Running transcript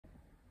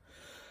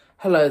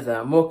Hello there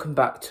and welcome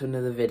back to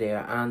another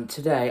video, and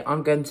today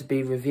I'm going to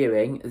be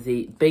reviewing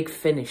the Big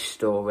Finish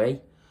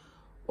story,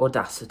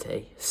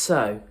 Audacity.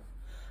 So,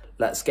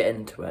 let's get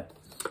into it.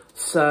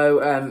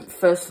 So,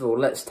 first of all,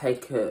 let's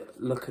take a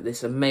look at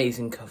this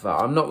amazing cover.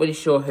 I'm not really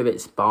sure who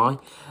it's by,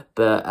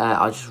 but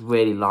I just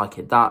really like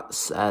it.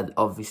 That's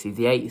obviously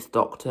the 8th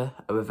Doctor,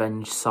 A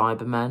Revenge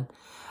Cybermen.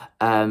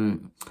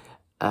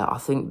 I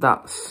think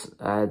that's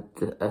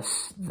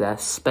their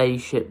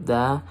spaceship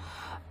there.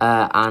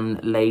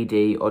 And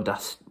Lady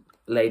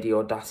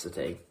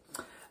Audacity.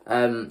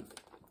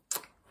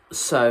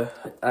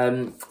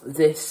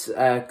 This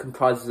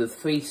comprises of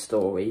 3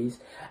 stories,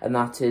 and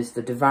that is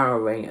The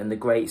Devouring and The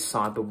Great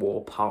Cyber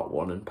War Part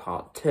 1 and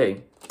Part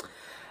 2.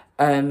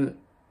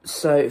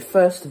 So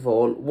first of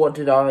all, what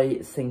did I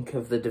think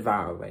of The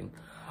Devouring?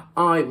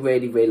 I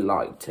really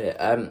liked it.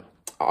 I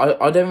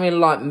don't really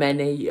like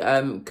many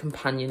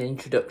companion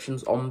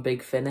introductions on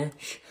Big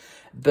Finish,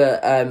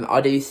 but I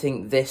do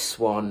think this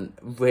one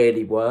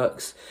really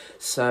works.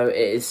 So it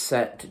is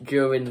set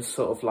during the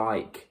sort of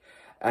like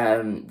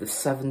the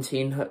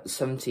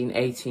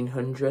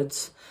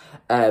 1800s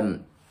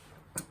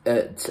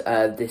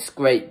at this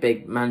great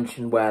big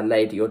mansion where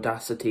Lady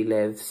Audacity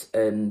lives,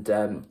 and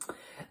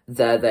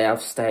there they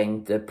have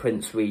staying the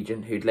Prince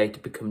Regent, who'd later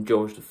become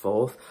George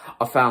IV.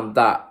 I found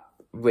that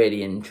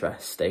really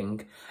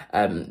interesting,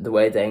 the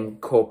way they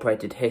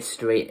incorporated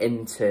history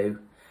into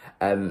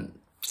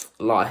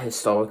like a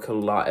historical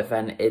like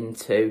event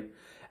into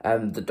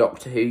the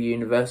Doctor Who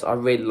universe. I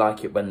really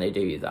like it when they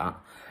do that,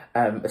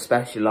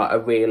 especially like a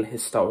real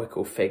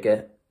historical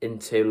figure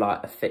into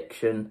like a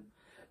fiction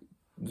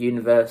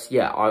universe.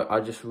 Yeah, I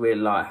just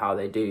really like how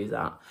they do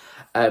that.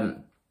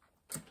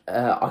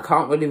 I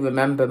can't really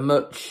remember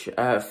much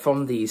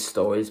from these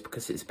stories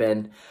because it's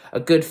been a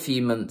good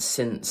few months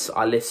since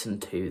I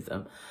listened to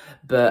them,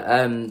 but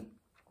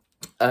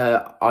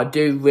I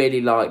do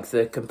really like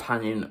the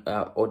companion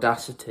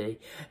Audacity,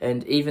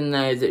 and even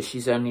though that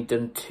she's only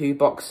done 2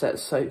 box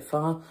sets so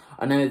far,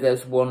 I know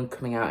there's one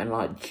coming out in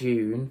like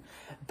June,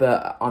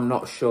 but I'm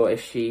not sure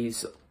if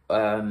she's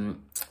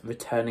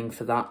returning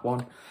for that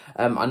one.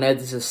 I know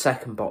there's a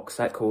 2nd box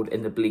set called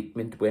In the Bleak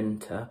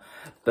Midwinter,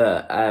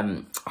 but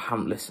I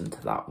haven't listened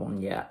to that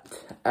one yet.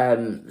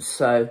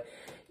 So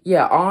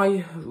yeah,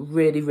 I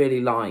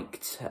really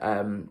liked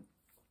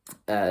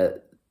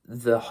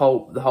the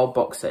whole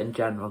box set in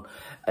general,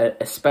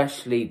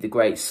 especially The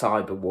Great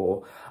Cyber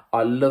War.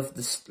 I love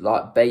this,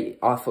 like, I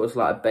thought it was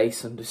like a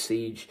base under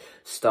siege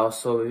style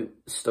story,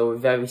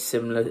 very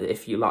similar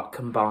if you like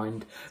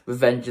combined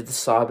Revenge of the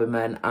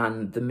Cybermen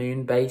and the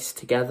Moon Base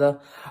together.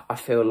 I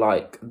feel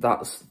like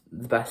that's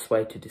the best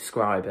way to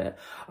describe it.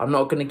 I'm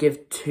not going to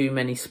give too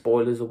many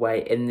spoilers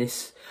away in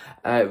this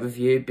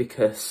review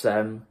because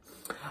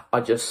I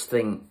just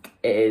think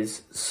it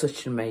is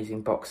such an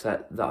amazing box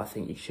set that I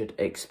think you should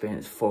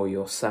experience for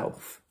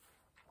yourself.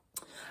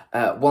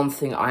 One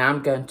thing I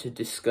am going to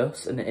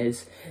discuss, and it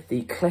is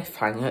the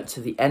cliffhanger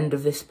to the end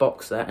of this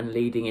box set and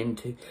leading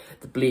into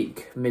the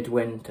Bleak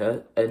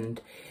Midwinter,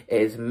 and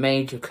it is a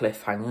major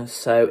cliffhanger.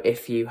 So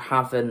if you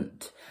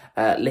haven't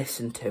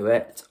listened to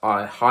it,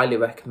 I highly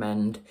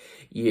recommend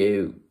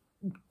you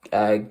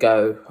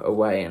go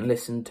away and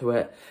listen to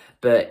it.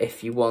 But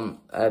if you want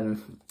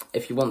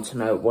to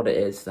know what it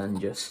is, then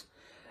just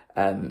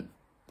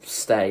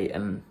stay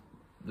and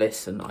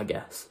listen, I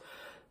guess.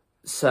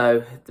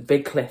 So the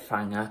big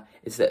cliffhanger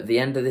is that at the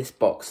end of this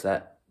box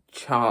set,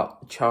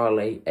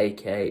 Charlie,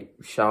 aka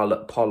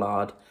Charlotte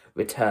Pollard,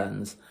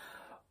 returns.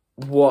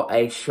 What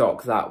a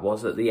shock that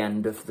was at the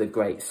end of the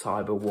Great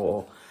Cyber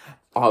War.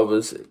 I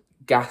was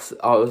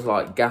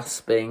like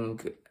gasping.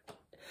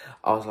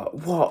 I was like,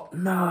 what?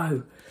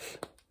 No.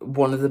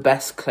 One of the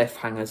best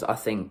cliffhangers I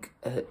think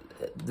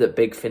that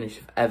Big Finish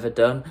have ever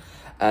done,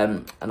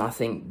 and I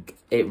think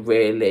it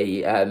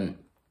really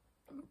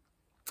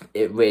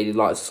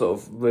like sort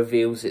of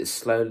reveals it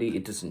slowly.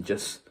 It doesn't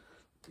just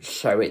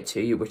show it to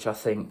you, which I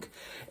think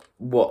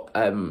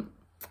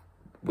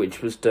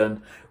which was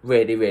done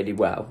really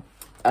well.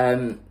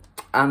 And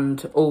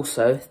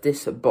also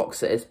this box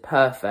set is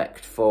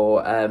perfect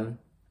for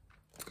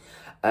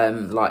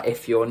like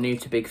if you're new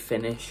to Big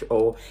Finish,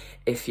 or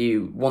if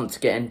you want to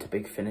get into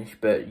Big Finish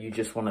but you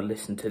just want to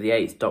listen to the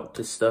 8th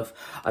Doctor stuff.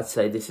 I'd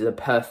say this is a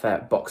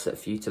perfect box set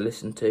for you to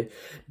listen to.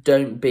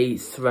 Don't be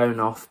thrown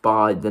off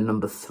by the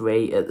number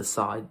 3 at the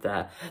side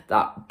there.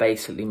 That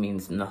basically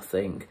means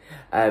nothing.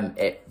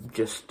 It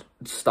just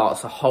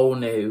starts a whole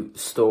new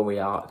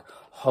story arc,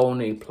 whole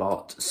new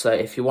plot. So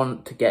if you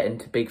want to get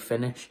into Big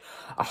Finish,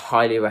 I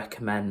highly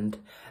recommend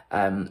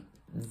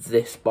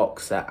this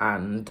box set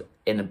and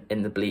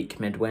in the Bleak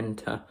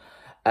Midwinter.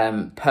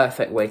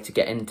 Perfect way to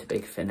get into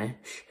Big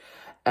Finish.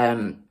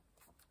 Yeah,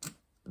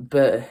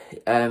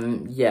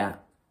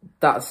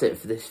 that's it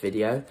for this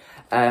video.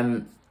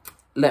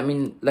 let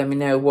me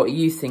know what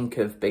you think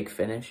of Big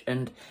Finish.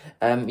 And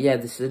yeah,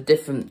 this is a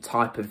different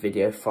type of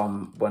video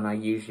from when I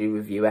usually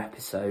review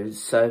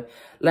episodes. So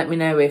let me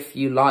know if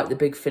you like the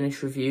Big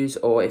Finish reviews,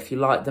 or if you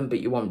like them but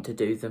you want to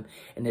do them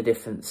in a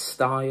different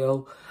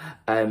style.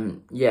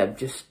 Yeah,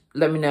 just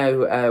let me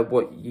know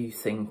what you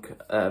think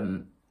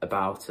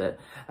about it.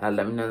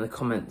 Let me know in the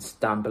comments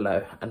down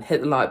below, and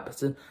hit the like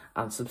button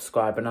and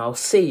subscribe, and I'll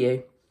see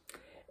you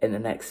in the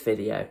next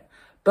video.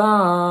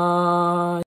 Bye.